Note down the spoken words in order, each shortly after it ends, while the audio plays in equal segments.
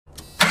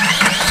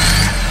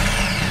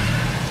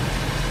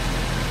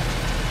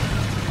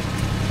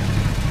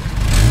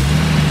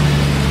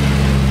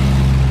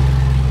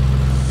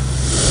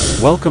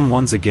Welcome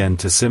once again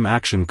to Sim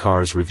Action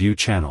Cars Review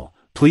channel.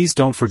 Please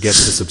don't forget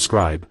to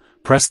subscribe,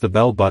 press the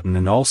bell button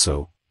and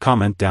also,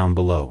 comment down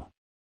below.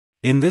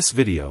 In this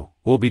video,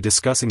 we'll be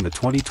discussing the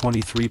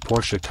 2023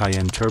 Porsche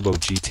Cayenne Turbo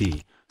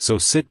GT, so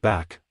sit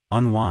back,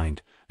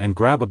 unwind, and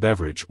grab a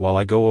beverage while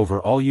I go over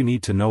all you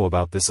need to know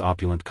about this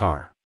opulent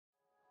car.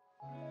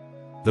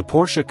 The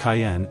Porsche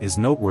Cayenne is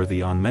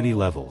noteworthy on many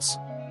levels.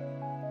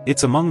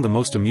 It's among the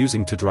most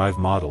amusing to drive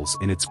models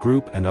in its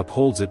group and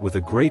upholds it with a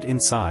great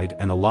inside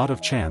and a lot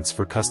of chance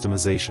for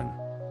customization.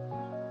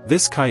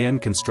 This Cayenne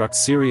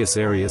constructs serious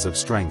areas of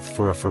strength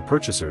for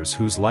purchasers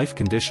whose life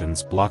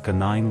conditions block a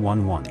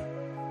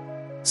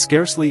 911.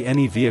 Scarcely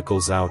any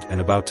vehicles out and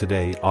about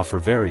today offer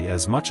very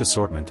as much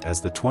assortment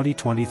as the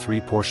 2023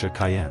 Porsche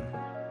Cayenne.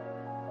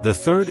 The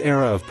third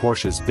era of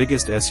Porsche's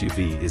biggest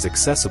SUV is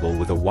accessible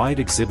with a wide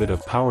exhibit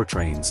of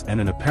powertrains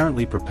and an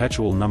apparently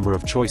perpetual number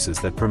of choices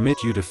that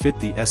permit you to fit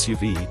the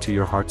SUV to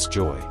your heart's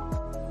joy.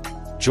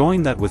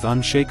 Join that with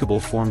unshakable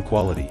form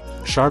quality,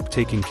 sharp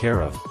taking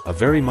care of, a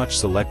very much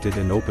selected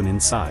and open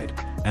inside,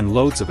 and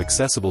loads of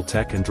accessible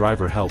tech and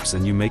driver helps,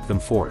 and you make them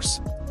force,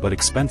 but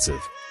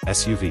expensive,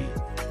 SUV.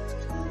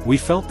 We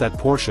felt that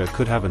Porsche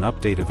could have an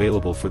update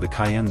available for the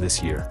Cayenne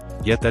this year,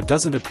 yet that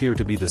doesn't appear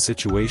to be the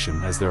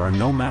situation as there are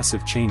no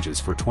massive changes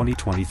for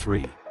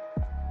 2023.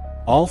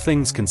 All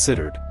things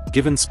considered,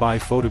 given spy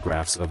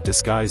photographs of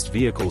disguised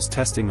vehicles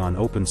testing on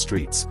open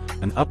streets,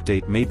 an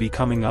update may be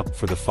coming up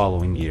for the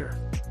following year.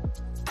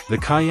 The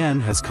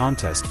Cayenne has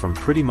contest from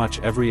pretty much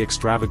every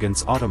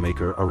extravagance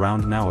automaker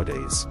around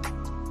nowadays.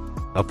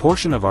 A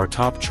portion of our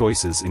top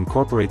choices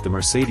incorporate the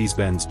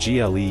Mercedes-Benz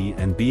GLE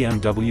and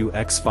BMW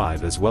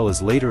X5 as well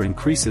as later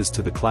increases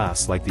to the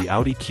class like the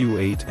Audi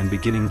Q8 and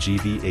beginning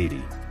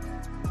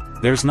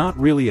GV80. There's not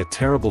really a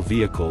terrible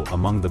vehicle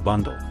among the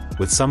bundle,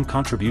 with some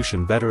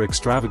contribution better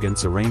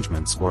extravagance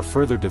arrangements or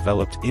further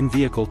developed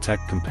in-vehicle tech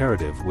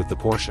comparative with the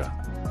Porsche.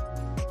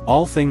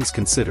 All things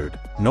considered,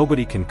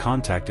 nobody can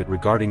contact it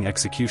regarding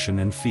execution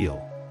and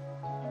feel.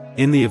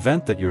 In the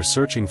event that you're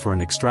searching for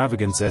an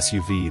extravagance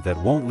SUV that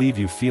won't leave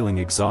you feeling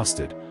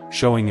exhausted,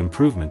 showing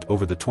improvement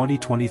over the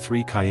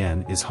 2023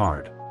 Cayenne is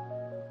hard.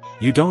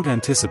 You don't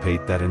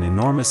anticipate that an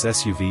enormous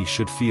SUV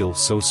should feel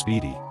so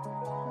speedy.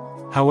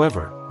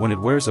 However, when it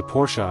wears a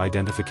Porsche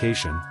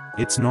identification,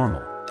 it's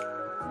normal.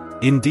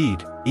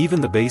 Indeed,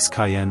 even the base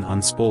Cayenne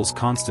unspools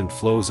constant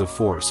flows of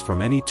force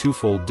from any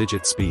twofold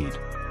digit speed.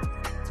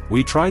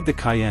 We tried the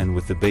Cayenne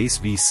with the base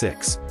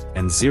V6,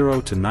 and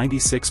 0 to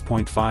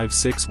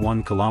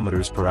 96.561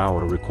 km per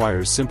hour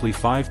requires simply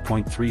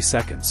 5.3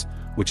 seconds,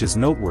 which is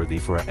noteworthy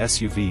for a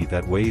SUV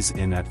that weighs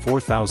in at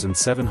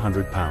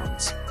 4,700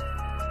 pounds.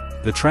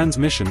 The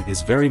transmission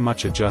is very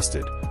much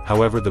adjusted,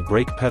 however the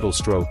brake pedal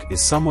stroke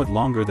is somewhat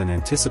longer than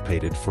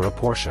anticipated for a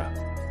Porsche.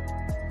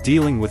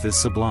 Dealing with is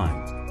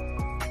sublime.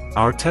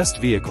 Our test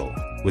vehicle,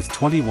 with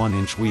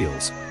 21-inch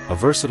wheels, a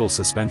versatile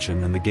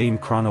suspension and the game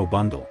chrono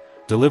bundle,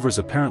 delivers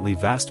apparently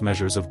vast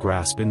measures of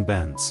grasp in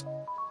bends.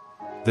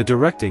 The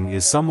directing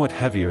is somewhat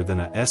heavier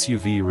than a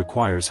SUV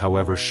requires,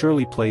 however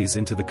surely plays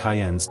into the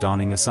Cayenne's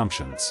dawning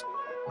assumptions.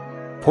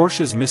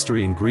 Porsche's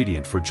mystery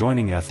ingredient for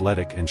joining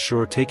athletic and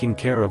sure taking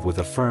care of with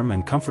a firm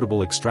and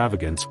comfortable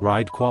extravagance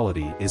ride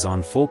quality is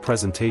on full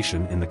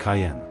presentation in the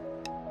Cayenne.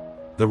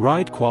 The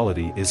ride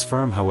quality is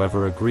firm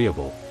however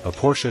agreeable, a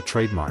Porsche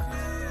trademark.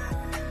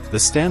 The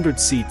standard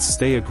seats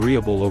stay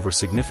agreeable over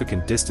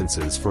significant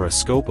distances for a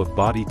scope of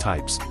body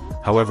types,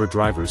 however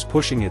drivers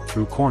pushing it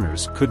through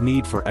corners could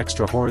need for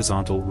extra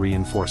horizontal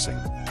reinforcing.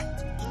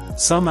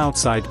 Some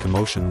outside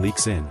commotion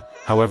leaks in,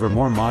 however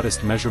more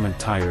modest measurement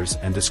tires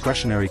and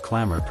discretionary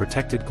clamor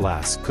protected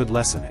glass could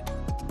lessen it.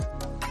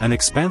 An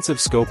expansive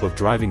scope of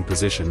driving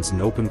positions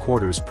in open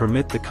quarters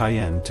permit the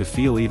Cayenne to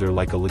feel either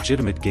like a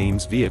legitimate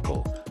games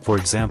vehicle, for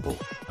example,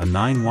 a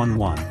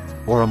 911,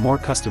 or a more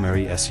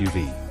customary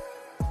SUV.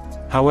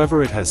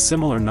 However, it has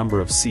similar number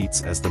of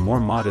seats as the more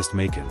modest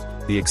Macan.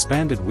 The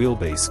expanded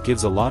wheelbase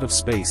gives a lot of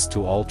space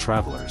to all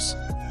travelers.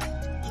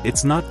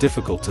 It's not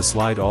difficult to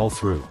slide all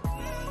through.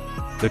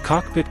 The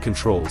cockpit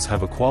controls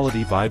have a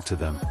quality vibe to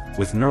them,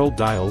 with knurled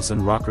dials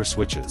and rocker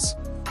switches.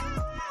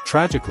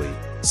 Tragically,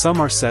 some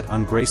are set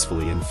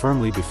ungracefully and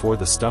firmly before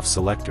the stuff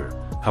selector,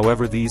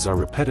 however these are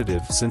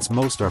repetitive since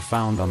most are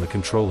found on the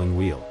controlling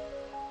wheel.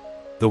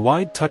 The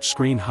wide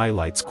touchscreen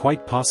highlights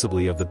quite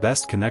possibly of the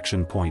best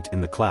connection point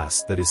in the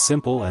class that is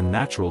simple and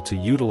natural to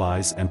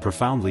utilize and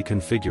profoundly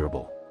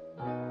configurable.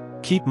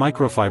 Keep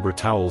microfiber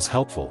towels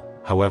helpful,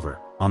 however,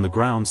 on the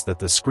grounds that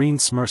the screen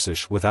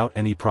smersish without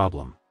any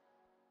problem.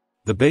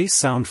 The bass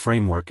sound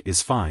framework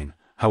is fine,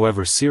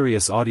 however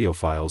serious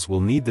audiophiles will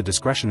need the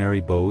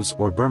discretionary Bose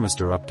or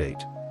Burmester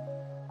update.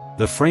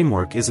 The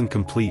framework isn't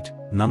complete,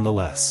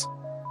 nonetheless.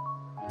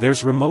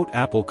 There's remote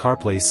Apple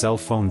CarPlay cell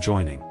phone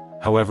joining.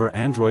 However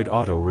Android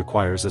Auto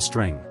requires a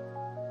string.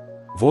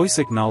 Voice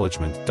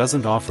acknowledgement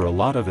doesn't offer a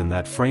lot in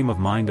that frame of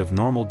mind of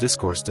normal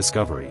discourse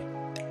discovery.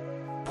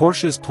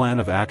 Porsche's plan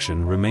of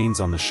action remains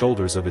on the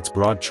shoulders of its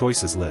broad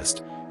choices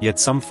list, yet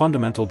some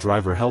fundamental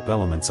driver help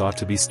elements ought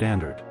to be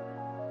standard.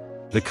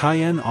 The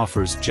Cayenne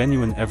offers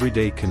genuine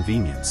everyday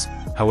convenience,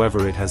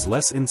 however it has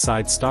less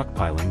inside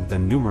stockpiling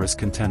than numerous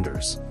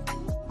contenders.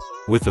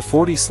 With the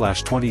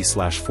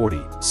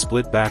 40/20/40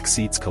 split back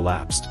seats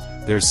collapsed,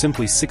 there's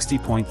simply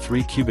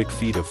 60.3 cubic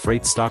feet of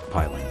freight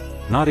stockpiling,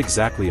 not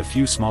exactly a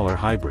few smaller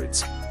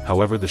hybrids,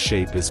 however the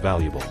shape is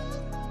valuable.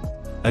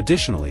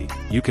 Additionally,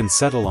 you can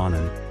settle on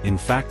an, in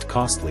fact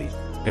costly,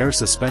 air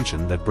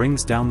suspension that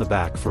brings down the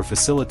back for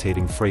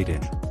facilitating freight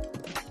in.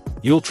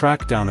 You'll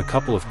track down a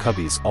couple of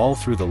cubbies all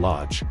through the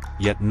lodge,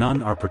 yet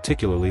none are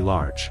particularly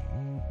large.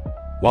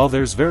 While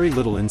there's very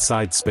little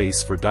inside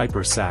space for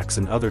diaper sacks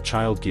and other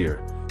child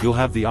gear, you'll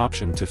have the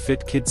option to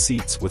fit kid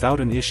seats without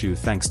an issue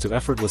thanks to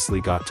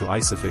effortlessly got to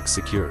Isofix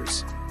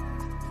secures.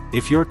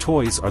 If your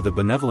toys are the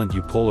benevolent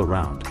you pull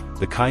around,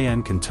 the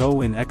Cayenne can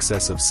tow in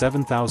excess of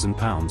 7,000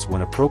 pounds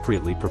when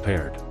appropriately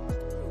prepared.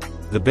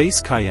 The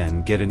base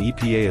Cayenne get an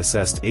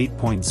EPA-assessed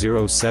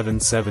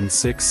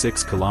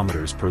 8.07766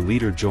 km per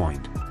liter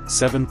joined,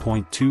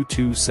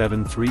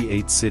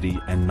 7.22738 city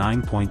and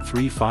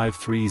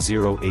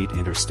 9.35308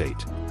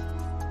 interstate.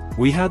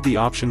 We had the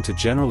option to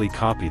generally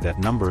copy that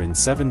number in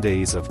 7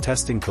 days of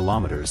testing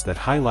kilometers that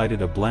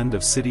highlighted a blend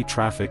of city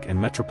traffic and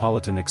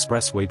metropolitan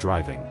expressway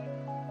driving.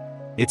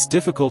 It's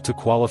difficult to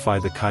qualify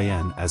the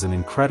Cayenne as an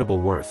incredible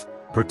worth,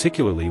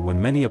 particularly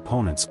when many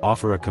opponents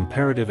offer a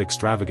comparative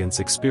extravagance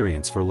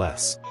experience for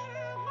less.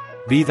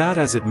 Be that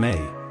as it may,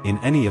 in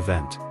any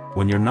event,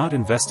 when you're not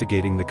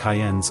investigating the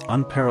Cayenne's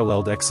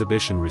unparalleled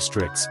exhibition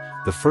restricts,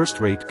 the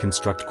first-rate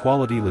construct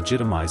quality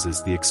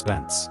legitimizes the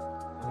expense.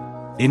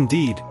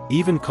 Indeed,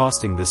 even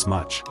costing this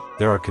much,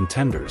 there are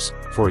contenders,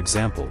 for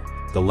example,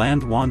 the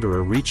Land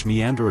Wanderer Reach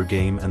Meanderer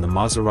Game and the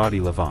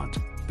Maserati Levant,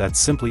 that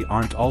simply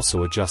aren't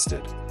also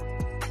adjusted.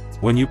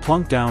 When you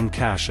plunk down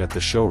cash at the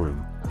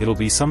showroom, it'll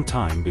be some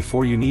time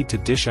before you need to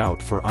dish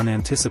out for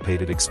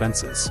unanticipated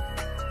expenses.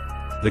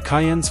 The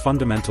Cayenne's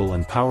fundamental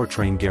and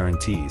powertrain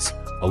guarantees,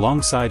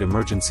 alongside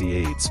emergency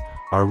aids,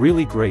 are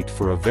really great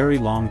for a very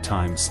long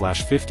time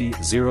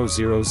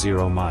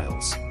 /50,000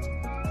 miles.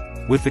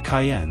 With the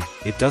Cayenne,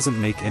 it doesn't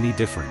make any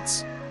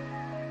difference.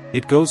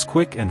 It goes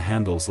quick and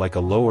handles like a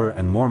lower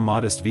and more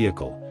modest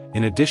vehicle,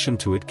 in addition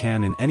to it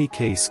can in any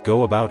case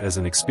go about as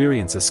an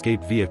experience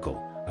escape vehicle,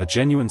 a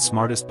genuine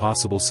smartest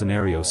possible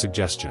scenario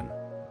suggestion.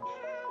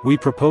 We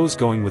propose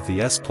going with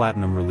the S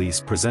Platinum release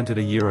presented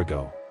a year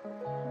ago.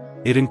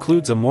 It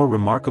includes a more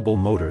remarkable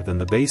motor than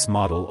the base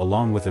model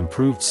along with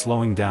improved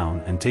slowing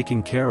down and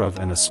taking care of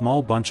and a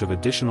small bunch of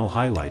additional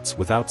highlights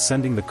without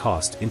sending the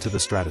cost into the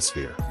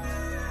stratosphere.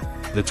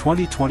 The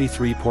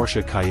 2023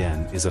 Porsche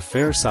Cayenne is a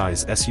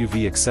fair-size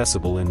SUV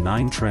accessible in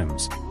 9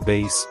 trims: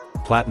 base,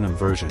 Platinum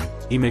version,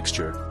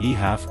 E-Mixture,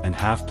 E-Half and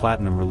Half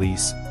Platinum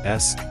release,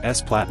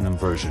 S Platinum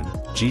version,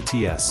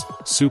 GTS,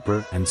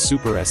 Super and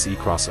Super SE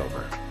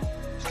crossover.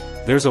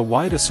 There's a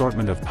wide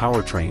assortment of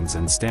powertrains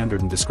and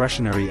standard and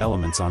discretionary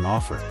elements on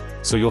offer,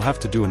 so you'll have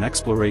to do an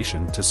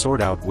exploration to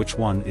sort out which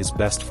one is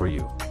best for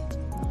you.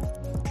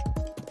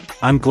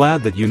 I'm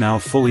glad that you now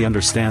fully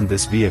understand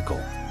this vehicle.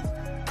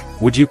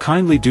 Would you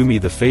kindly do me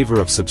the favor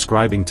of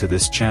subscribing to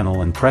this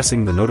channel and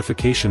pressing the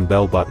notification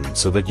bell button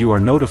so that you are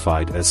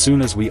notified as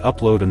soon as we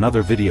upload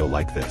another video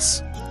like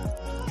this.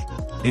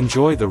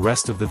 Enjoy the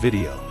rest of the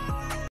video.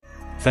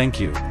 Thank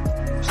you.